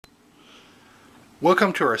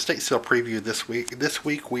Welcome to our estate sale preview this week. This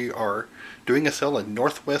week we are doing a sale in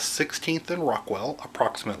Northwest 16th and Rockwell,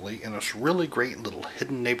 approximately, in this really great little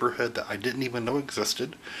hidden neighborhood that I didn't even know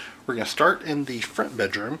existed. We're going to start in the front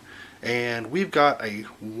bedroom, and we've got a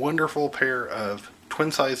wonderful pair of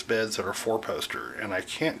twin-size beds that are four-poster, and I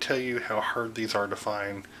can't tell you how hard these are to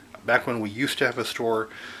find. Back when we used to have a store,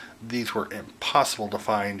 these were impossible to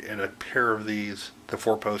find, and a pair of these, the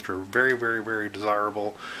four-poster, very, very, very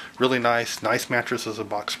desirable. Really nice mattresses and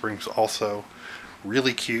box springs also.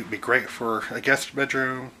 Really cute, be great for a guest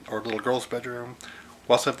bedroom or a little girl's bedroom.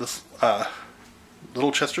 We also have this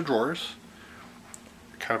little chest of drawers.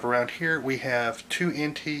 Kind of around here we have two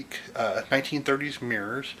antique 1930s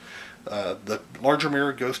mirrors. The larger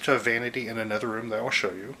mirror goes to a vanity in another room that I'll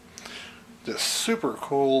show you. This super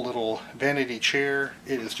cool little vanity chair.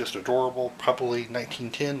 It is just adorable, probably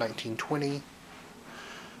 1910, 1920.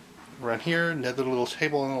 Around here, another little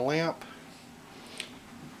table and a lamp.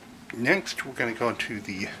 Next, we're going to go into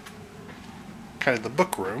the kind of the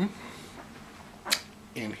book room.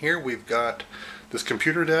 In here, we've got this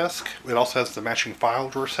computer desk. It also has the matching file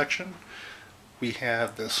drawer section. We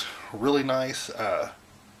have this really nice 1930s,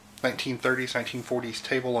 1940s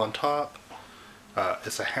table on top.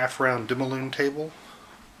 It's a half-round Dimaloon table.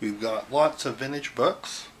 We've got lots of vintage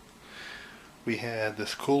books. We had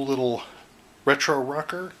this cool little retro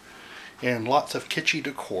rocker and lots of kitschy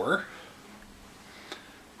decor.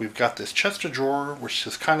 We've got this chest of drawer, which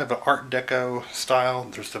is kind of an Art Deco style.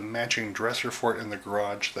 There's the matching dresser for it in the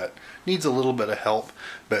garage that needs a little bit of help,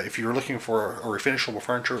 but if you're looking for a refinishable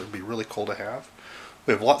furniture, it would be really cool to have.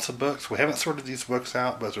 We have lots of books. We haven't sorted these books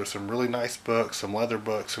out, but there's some really nice books, some leather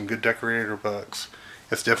books, some good decorator books.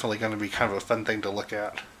 It's definitely going to be kind of a fun thing to look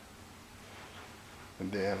at.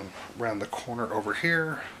 And then around the corner over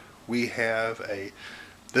here, we have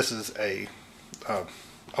this is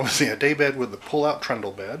obviously a day bed with a pull-out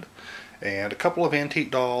trundle bed, and a couple of antique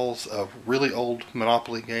dolls, a really old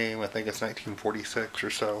Monopoly game. I think it's 1946 or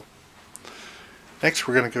so. Next,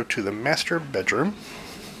 we're going to go to the master bedroom.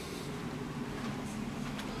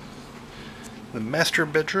 The master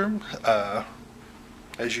bedroom,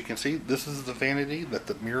 as you can see, this is the vanity that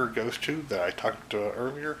the mirror goes to that I talked about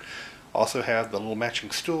earlier. Also have the little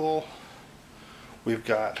matching stool. We've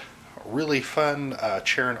got a really fun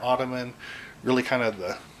chair and ottoman, really kind of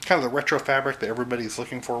the retro fabric that everybody's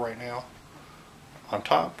looking for right now. On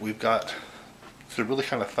top, we've got some really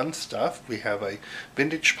kind of fun stuff. We have a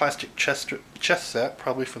vintage plastic chest set,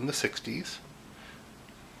 probably from the 60s.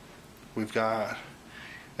 We've got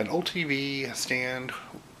an old TV stand,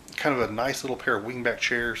 kind of a nice little pair of wingback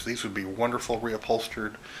chairs. These would be wonderful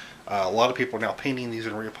reupholstered. A lot of people are now painting these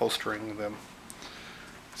and reupholstering them.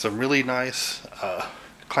 Some really nice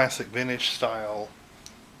classic vintage style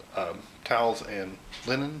towels and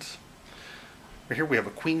linens. Right here we have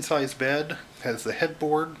a queen size bed. It has the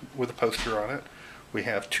headboard with a poster on it. We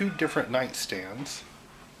have two different nightstands.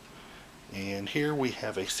 And here we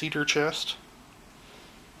have a cedar chest.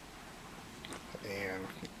 And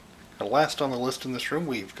last on the list in this room,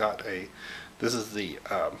 we've got this is the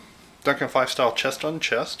Duncan 5 style chest on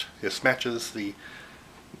chest. This matches the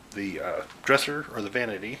dresser, or the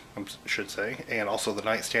vanity, I should say, and also the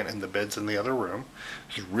nightstand and the beds in the other room.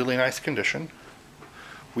 It's really nice condition.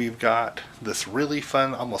 We've got this really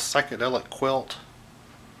fun, almost psychedelic quilt,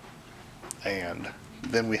 and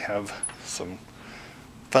then we have some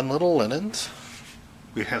fun little linens.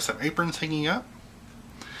 We have some aprons hanging up,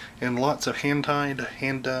 and lots of hand-tied,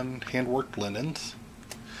 hand-done, hand-worked linens.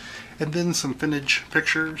 And then some vintage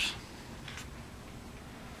pictures.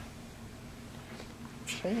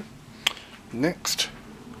 Okay. Next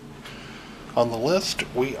on the list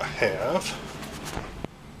we'll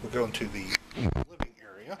go into the living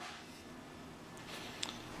area.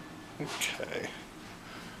 Okay.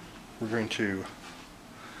 We're going to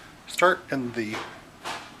start in the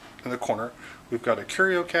corner. We've got a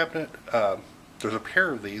curio cabinet. There's a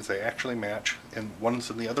pair of these, they actually match, and one's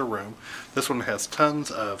in the other room. This one has tons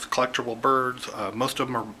of collectible birds. Most of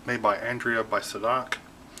them are made by Andrea by Sadak.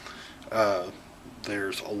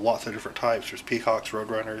 There's lots of different types. There's peacocks,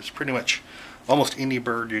 roadrunners, pretty much almost any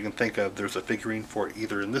bird you can think of. There's a figurine for it,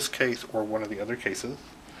 either in this case or one of the other cases.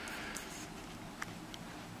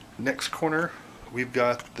 Next corner, we've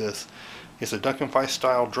got this. It's a Duncan 5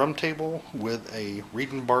 style drum table with a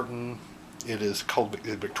Reed & Barton. It is called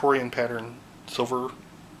the Victorian pattern silver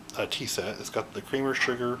tea set. It's got the creamer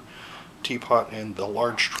sugar teapot and the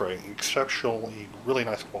large tray. Exceptionally, really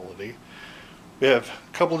nice quality. We have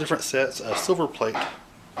a couple different sets of silver plate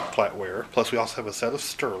flatware, plus we also have a set of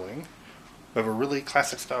sterling. We have a really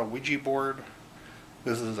classic style Ouija board.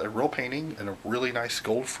 This is a roll painting in a really nice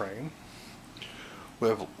gold frame. We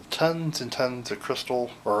have tons and tons of crystal,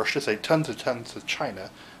 or I should say tons and tons of china.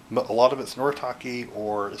 A lot of it's Noritake,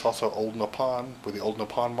 or it's also Old Nippon, with the Old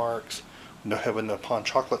Nippon marks. We have a Nippon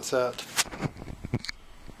chocolate set. Here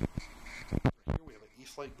we have an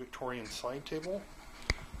East Lake Victorian side table.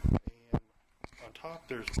 And on top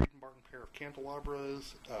there's a Reed & Barton pair of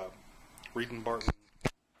candelabras, Reed & Barton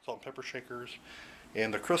salt and pepper shakers,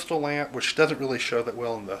 and the crystal lamp, which doesn't really show that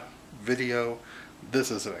well in the video.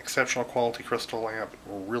 This is an exceptional quality crystal lamp,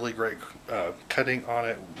 really great cutting on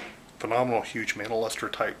it, phenomenal huge mantle luster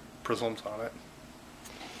type prisms on it.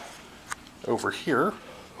 Over here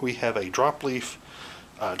we have a drop leaf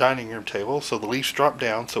dining room table, so the leaves drop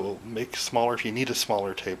down, so it will make smaller if you need a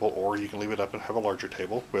smaller table, or you can leave it up and have a larger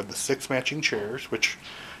table. We have the 6 matching chairs, which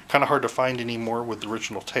kind of hard to find anymore with the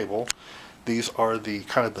original table. These are the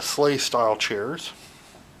kind of the sleigh style chairs.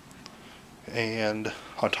 And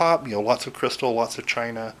on top, lots of crystal, lots of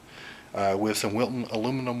china, with some Wilton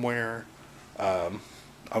aluminum ware,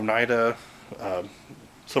 Oneida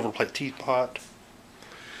silver plate teapot,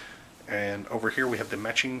 and over here we have the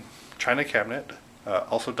matching china cabinet,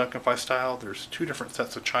 also Duncan style. There's 2 different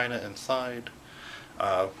sets of china inside.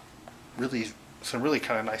 Some really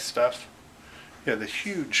kind of nice stuff. Yeah, the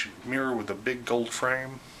huge mirror with a big gold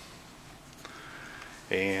frame,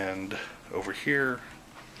 and over here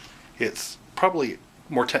it's probably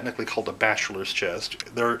more technically called a bachelor's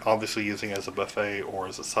chest. They're obviously using it as a buffet or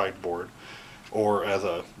as a sideboard or as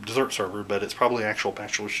a dessert server, but it's probably an actual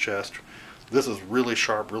bachelor's chest. This is really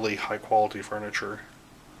sharp, really high quality furniture.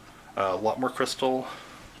 A lot more crystal.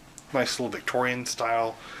 Nice little Victorian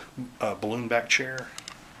style balloon back chair.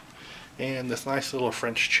 And this nice little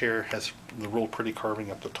French chair has the real pretty carving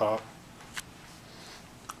up the top.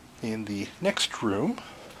 In the next room,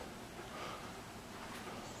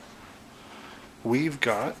 we've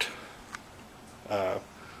got a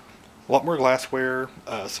lot more glassware,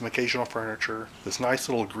 some occasional furniture, this nice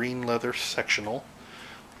little green leather sectional.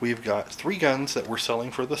 We've got 3 guns that we're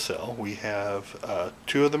selling for the sale. We have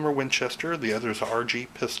 2 of them are Winchester, the other is a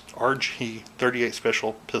RG 38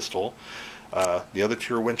 special pistol. The other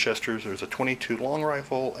 2 are Winchesters. There's a 22 long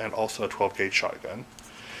rifle and also a 12 gauge shotgun.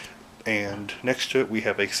 And next to it we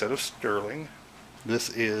have a set of Sterling. This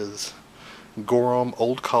is Gorham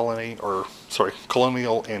Old Colony,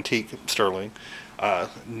 Colonial Antique Sterling.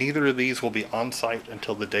 Neither of these will be on site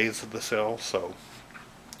until the days of the sale, so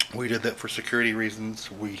we did that for security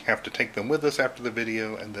reasons. We have to take them with us after the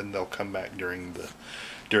video, and then they'll come back during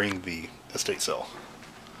the estate sale.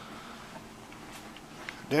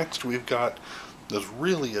 Next, we've got this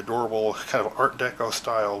really adorable kind of Art Deco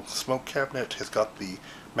style smoke cabinet. It's got the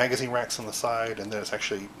magazine racks on the side, and then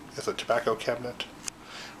it's a tobacco cabinet.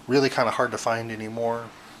 Really kind of hard to find anymore.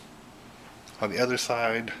 On the other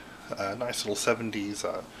side, a nice little 70s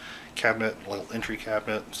cabinet, little entry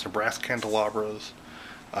cabinet, some brass candelabras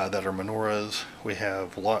that are menorahs. We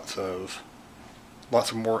have lots of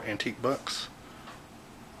more antique books.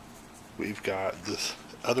 We've got this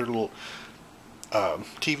other little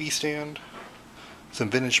TV stand, some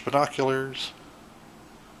vintage binoculars.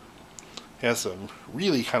 It has some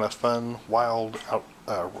really kind of fun, wild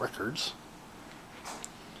records.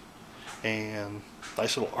 And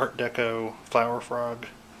nice little Art Deco flower frog.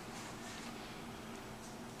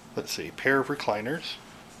 Let's see, pair of recliners.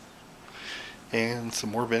 And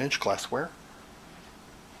some more vintage glassware.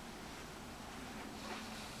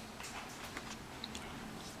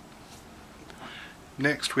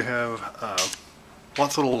 Next we have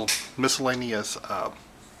lots of little miscellaneous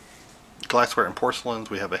glassware and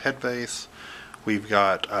porcelains. We have a head vase. We've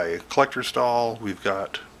got a collector's doll. We've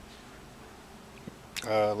got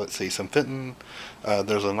let's see, some Fenton.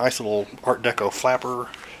 There's a nice little Art Deco flapper.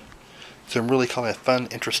 Some really kind of fun,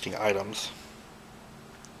 interesting items.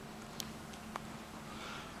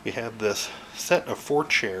 We have this set of 4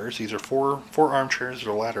 chairs. These are four armchairs that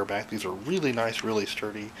are ladder back. These are really nice, really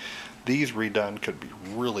sturdy. These redone could be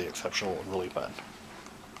really exceptional and really fun.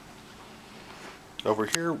 Over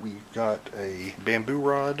here we've got a bamboo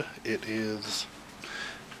rod. It is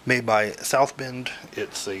made by South Bend.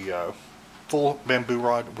 It's a full bamboo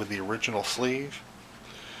rod with the original sleeve.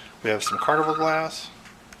 We have some carnival glass.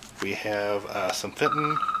 We have some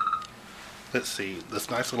Fenton. Let's see,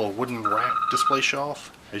 this nice little wooden rack display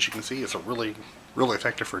shelf. As you can see, it's a really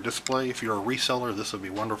effective for display. If you're a reseller, this would be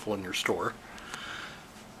wonderful in your store.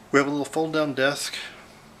 We have a little fold down desk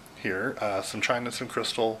here, some china, some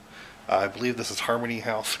crystal. I believe this is Harmony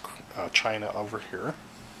House china over here.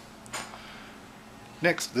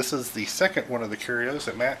 Next, this is the second one of the curios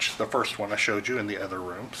that match the first one I showed you in the other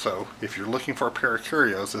room. So if you're looking for a pair of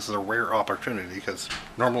curios, this is a rare opportunity because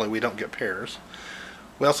normally we don't get pairs.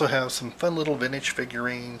 We also have some fun little vintage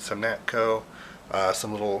figurines, some Natco,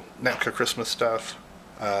 some little Natco Christmas stuff,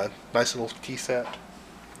 nice little tea set.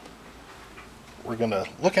 We're going to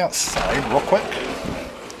look outside real quick.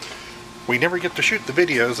 We never get to shoot the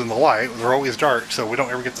videos in the light. They're always dark, so we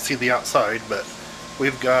don't ever get to see the outside, but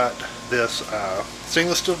we've got this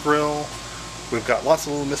stainless steel grill. We've got lots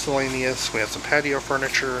of little miscellaneous. We have some patio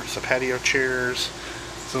furniture, some patio chairs,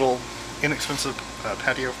 this little inexpensive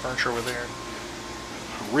patio furniture over there.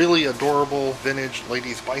 Really adorable vintage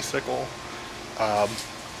ladies bicycle.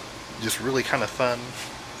 Just really kind of fun.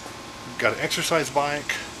 Got an exercise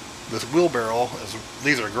bike. This wheelbarrow,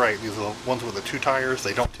 these are great. These are the ones with the 2 tires.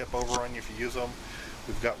 They don't tip over on you if you use them.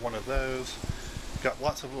 We've got one of those. Got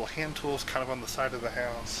lots of little hand tools kind of on the side of the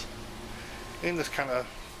house. In this kind of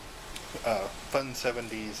fun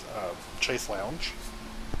 70s chase lounge.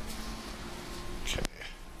 Okay.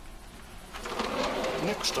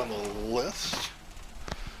 Next on the list,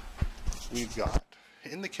 we've got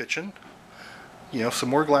in the kitchen, some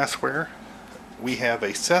more glassware. We have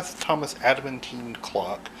a Seth Thomas adamantine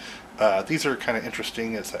clock. These are kind of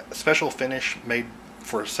interesting. It's a special finish made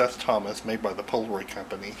for Seth Thomas, made by the Polaroid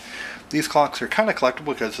company. These clocks are kind of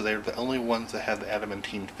collectible because they're the only ones that have the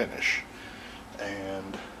adamantine finish.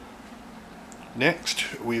 And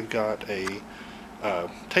next, we've got a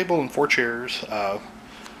table and 4 chairs.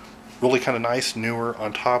 Really kind of nice, newer.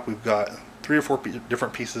 On top, we've got 3 or 4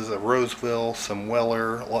 different pieces of Roseville, some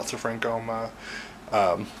Weller, lots of Frankoma.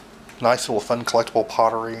 Nice little fun collectible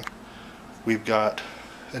pottery. We've got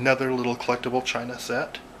another little collectible china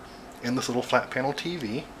set and this little flat panel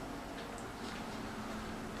TV.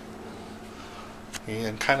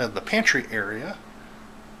 And kind of the pantry area.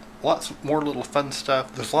 Lots more little fun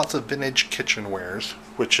stuff. There's lots of vintage kitchenwares,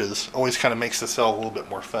 which is always kind of makes the sale a little bit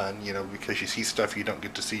more fun, because you see stuff you don't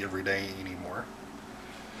get to see every day anymore.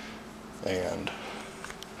 And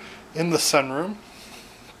in the sunroom,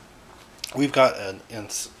 we've got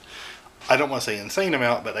I don't want to say insane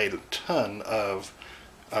amount, but a ton of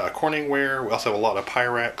Corningware. We also have a lot of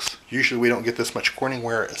Pyrex. Usually we don't get this much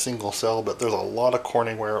Corningware at a single sell, but there's a lot of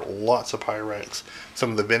Corningware, lots of Pyrex.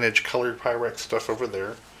 Some of the vintage colored Pyrex stuff over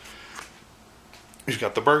there. We've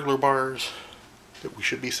got the burglar bars that we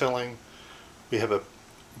should be selling. We have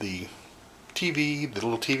the TV, the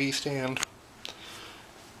little TV stand.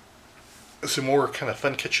 Some more kind of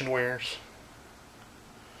fun kitchenwares.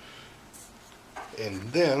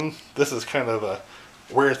 And then, this is kind of a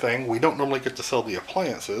rare thing. We don't normally get to sell the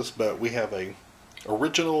appliances, but we have a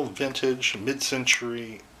original vintage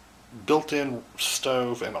mid-century built-in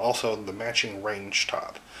stove and also the matching range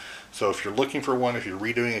top. So if you're looking for one, if you're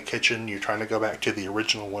redoing a kitchen, you're trying to go back to the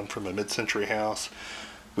original one from a mid-century house,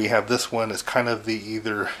 we have this one. It's kind of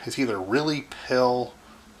it's either really pale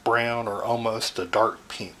brown or almost a dark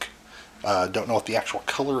pink. Don't know what the actual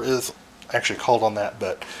color is actually called on that,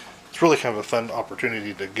 but it's really kind of a fun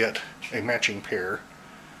opportunity to get a matching pair.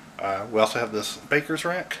 We also have this baker's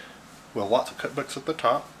rack with lots of cookbooks at the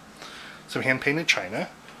top, some hand-painted china.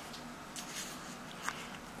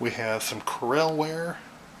 We have some Corelware,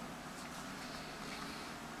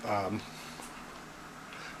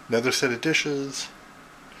 another set of dishes,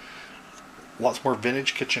 lots more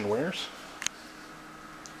vintage kitchenwares.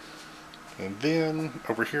 And then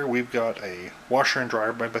over here we've got a washer and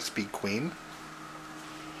dryer by Speed Queen.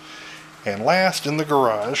 And last, in the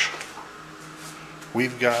garage,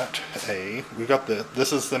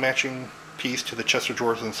 this is the matching piece to the chest of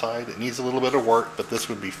drawers inside. It needs a little bit of work, but this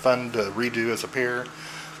would be fun to redo as a pair.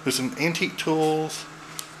 There's some antique tools,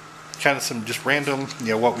 kind of some just random,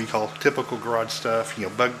 what we call typical garage stuff,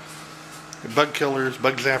 bug killers,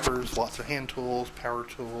 bug zappers, lots of hand tools, power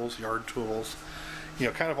tools, yard tools,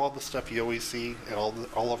 kind of all the stuff you always see at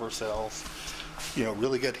all of our sales.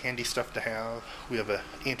 Really good handy stuff to have. We have an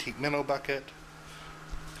antique minnow bucket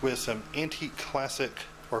with some antique classic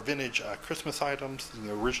or vintage Christmas items,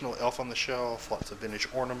 the original Elf on the Shelf, lots of vintage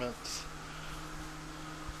ornaments.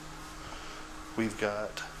 We've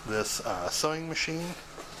got this sewing machine,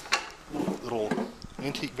 little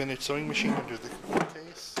antique vintage sewing machine under the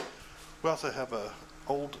case. We also have a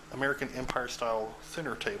old American Empire style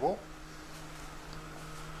center table.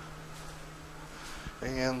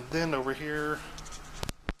 And then over here,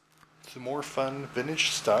 some more fun vintage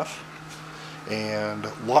stuff and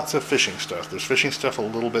lots of fishing stuff. There's fishing stuff a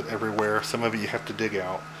little bit everywhere. Some of it you have to dig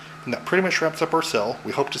out. And that pretty much wraps up our sale.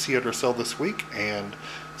 We hope to see you at our sale this week, and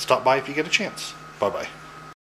stop by if you get a chance. Bye-bye.